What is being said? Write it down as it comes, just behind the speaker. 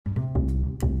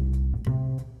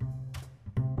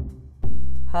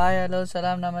Hi hello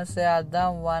సలాం నమస్తే అద్దాం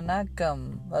వనకం.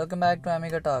 Welcome back to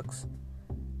అమిగా talks.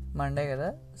 Monday కదా,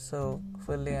 so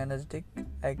fully energetic,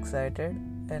 excited,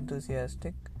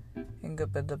 enthusiastic, ఇంకా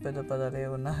పెద్ద పెద్ద పదాలు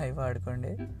ఏమున్నా అవి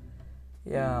వాడుకోండి.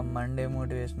 యా, మండే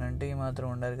మోటివేషన్ అంటే ఈ మాత్రం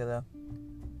ఉండాలి కదా.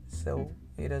 సో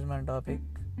ఈరోజు మన టాపిక్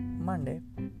మండే.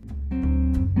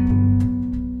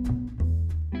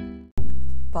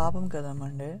 పాపం కదా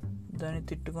మండే, దాన్ని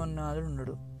తిట్టుకున్న నాదుడు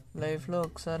ఉండడు. లైఫ్లో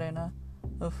ఒకసారైనా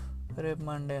రేపు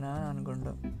మండేనా అని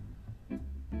అనుకుంటాం.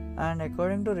 And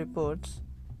according to reports,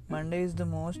 Monday is the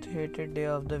most hated day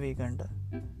of the week అంట.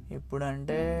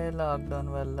 ఇప్పుడంటే లాక్డౌన్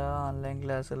వల్ల, ఆన్లైన్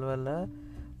క్లాసుల వల్ల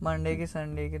మండేకి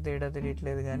సండేకి తేడా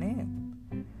తెలియట్లేదు, కానీ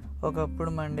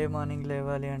ఒకప్పుడు మండే మార్నింగ్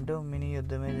లేవాలి అంటే మినీ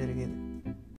యుద్ధమే జరిగేది.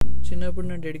 చిన్నప్పుడు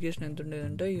నా డెడికేషన్ ఎంత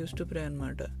ఉండేదంటే యూస్ టు ప్రే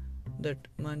అనమాట. దట్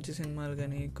మంచి సినిమాలు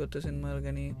కానీ కొత్త సినిమాలు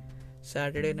కానీ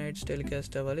సాటర్డే నైట్స్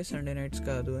టెలికాస్ట్ అవ్వాలి, సండే నైట్స్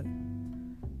కాదు అని.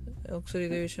 ఒకసారి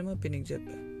ఇదే విషయం మా పిన్నికి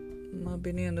చెప్పా. మా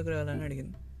పిన్ని ఎందుకు రాలని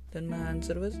అడిగింది. దెన్ మై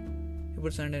ఆన్సర్ వాజ్,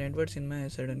 ఇప్పుడు సండే నైట్ వాడు సినిమా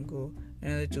వేసాడు అనుకో,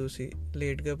 నేను అది చూసి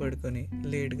లేట్గా పడుకొని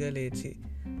లేట్గా లేచి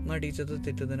మా టీచర్తో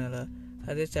తిట్టుదని అలా.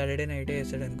 అదే సాటర్డే నైటే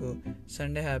వేసాడు అనుకో,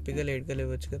 సండే హ్యాపీగా లేట్గా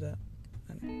లేవచ్చు కదా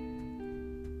అని.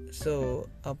 సో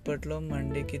అప్పట్లో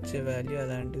మండేకి ఇచ్చే వాల్యూ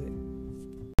అలాంటిది.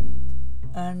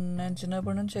 అండ్ నేను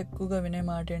చిన్నప్పటి నుంచి ఎక్కువగా వినే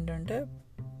మాట ఏంటంటే,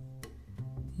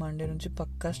 మండే నుంచి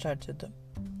పక్కా స్టార్ట్ చేద్దాం,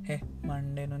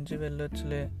 మండే నుంచి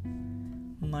వెళ్ళొచ్చులే,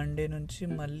 మండే నుంచి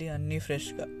మళ్ళీ అన్నీ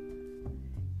ఫ్రెష్గా,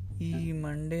 ఈ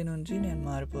మండే నుంచి నేను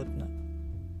మారిపోతున్నా,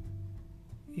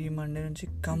 ఈ మండే నుంచి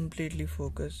కంప్లీట్లీ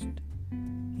ఫోకస్డ్,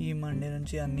 ఈ మండే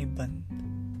నుంచి అన్నీ బంద్.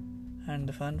 And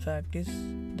the fun fact is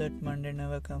that Monday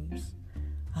never comes.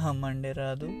 ఆ మండే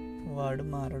రాదు, వాడు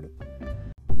మారడు.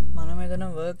 మనం ఏదైనా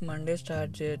వర్క్ మండే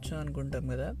స్టార్ట్ చేయొచ్చు అనుకుంటాం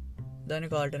కదా,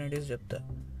 దానికి ఆల్టర్నేటివ్స్ చెప్తా.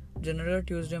 జనరల్గా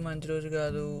ట్యూస్డే మంచి రోజు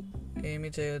కాదు, ఏమీ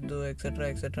చేయొద్దు,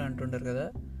 ఎక్సెట్రా అంటుంటారు కదా.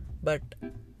 బట్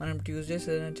మనం ట్యూస్డేస్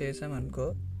ఏదైనా చేసామనుకో,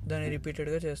 దాన్ని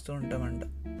రిపీటెడ్గా చేస్తూ ఉంటామంట.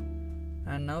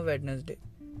 And now Wednesday.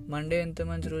 మండే ఎంత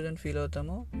మంచి రోజు అని ఫీల్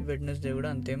అవుతామో, వెడ్నెస్డే కూడా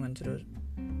అంతే మంచి రోజు.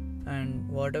 And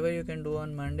whatever you can do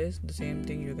on Mondays, the same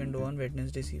thing you can do on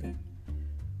Wednesdays even.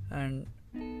 And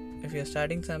if you are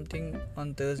starting something on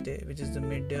Thursday, which is the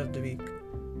midday of the week,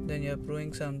 then you are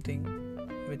proving something,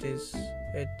 which is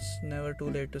it's never too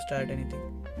late to start anything.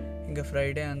 ఇంకా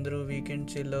Friday అందరూ weekend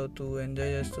chill అవుతూ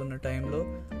enjoy చేస్తున్న టైంలో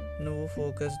నువ్వు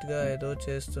ఫోకస్డ్గా ఏదో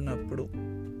చేస్తున్నప్పుడు,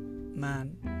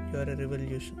 man, you are a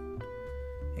revolution.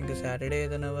 ఇంకా సాటర్డే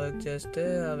ఏదైనా వర్క్ చేస్తే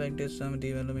ఆ వెంకటేశ్వర స్వామి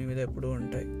దీవెనలు మీ మీద ఎప్పుడూ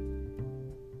ఉంటాయి.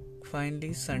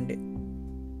 Finally Sunday.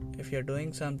 If you are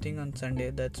doing something on Sunday,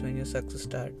 that's when your success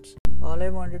starts. All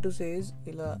I wanted to say is,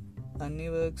 ఇలా అన్ని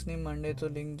వర్క్స్ని మండేతో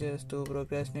లింక్ చేస్తూ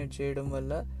ప్రోక్రాస్టినేట్ చేయడం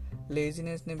వల్ల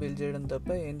లేజినెస్ని బిల్డ్ చేయడం తప్ప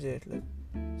ఏం చేయట్లేదు.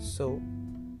 So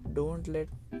don't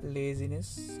let laziness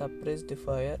suppress the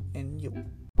fire in you.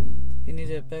 ఇన్ని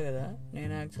చెప్పా కదా,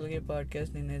 నేను యాక్చువల్గా ఈ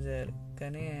పాడ్కాస్ట్ నిన్నే చేయాలి,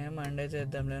 కానీ మండే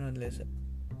చేద్దాంలే అని వదిలేసా.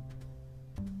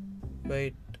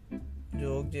 బయట్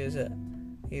జోక్ చేశా,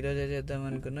 ఈరోజే చేద్దాం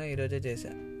అనుకున్నా, ఈరోజే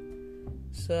చేశా.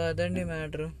 సో అదండి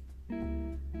మ్యాటరు.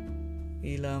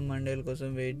 ఇలా మండేల కోసం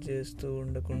వెయిట్ చేస్తూ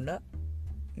ఉండకుండా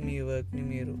మీ వర్క్ని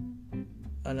మీరు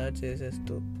అలా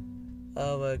చేసేస్తూ ఆ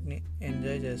వర్క్ని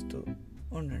ఎంజాయ్ చేస్తూ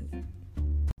ఉండండి.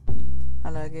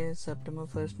 అలాగే September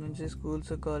 1st నుంచి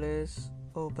స్కూల్స్, కాలేజ్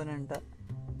ఓపెన్ అంట.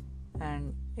 అండ్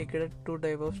ఇక్కడ 2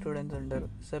 types ఆఫ్ స్టూడెంట్స్ ఉంటారు.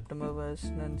 September 1st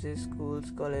నుంచి స్కూల్స్,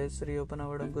 కాలేజ్ రీఓపెన్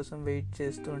అవ్వడం కోసం వెయిట్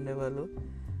చేస్తూ ఉండేవాళ్ళు.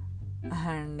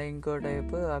 అండ్ ఇంకో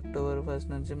టైప్ October 1st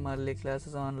నుంచి మళ్ళీ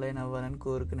క్లాసెస్ ఆన్లైన్ అవ్వాలని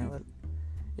కోరుకునేవాళ్ళు.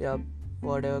 Yeah,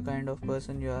 whatever kind of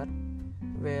person you are,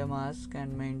 wear mask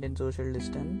and maintain social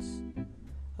distance.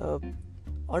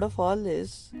 Out of all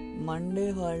this, Monday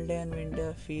holiday and winter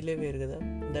feel a వేరు కదా,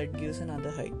 that gives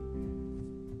another high.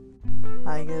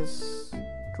 I guess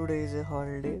today is a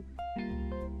holiday,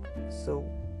 so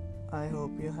I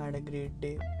hope you had a great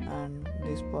day and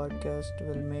this podcast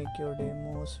will make your day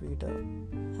more sweeter.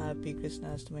 Happy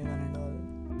Krishnaastami one and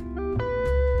all.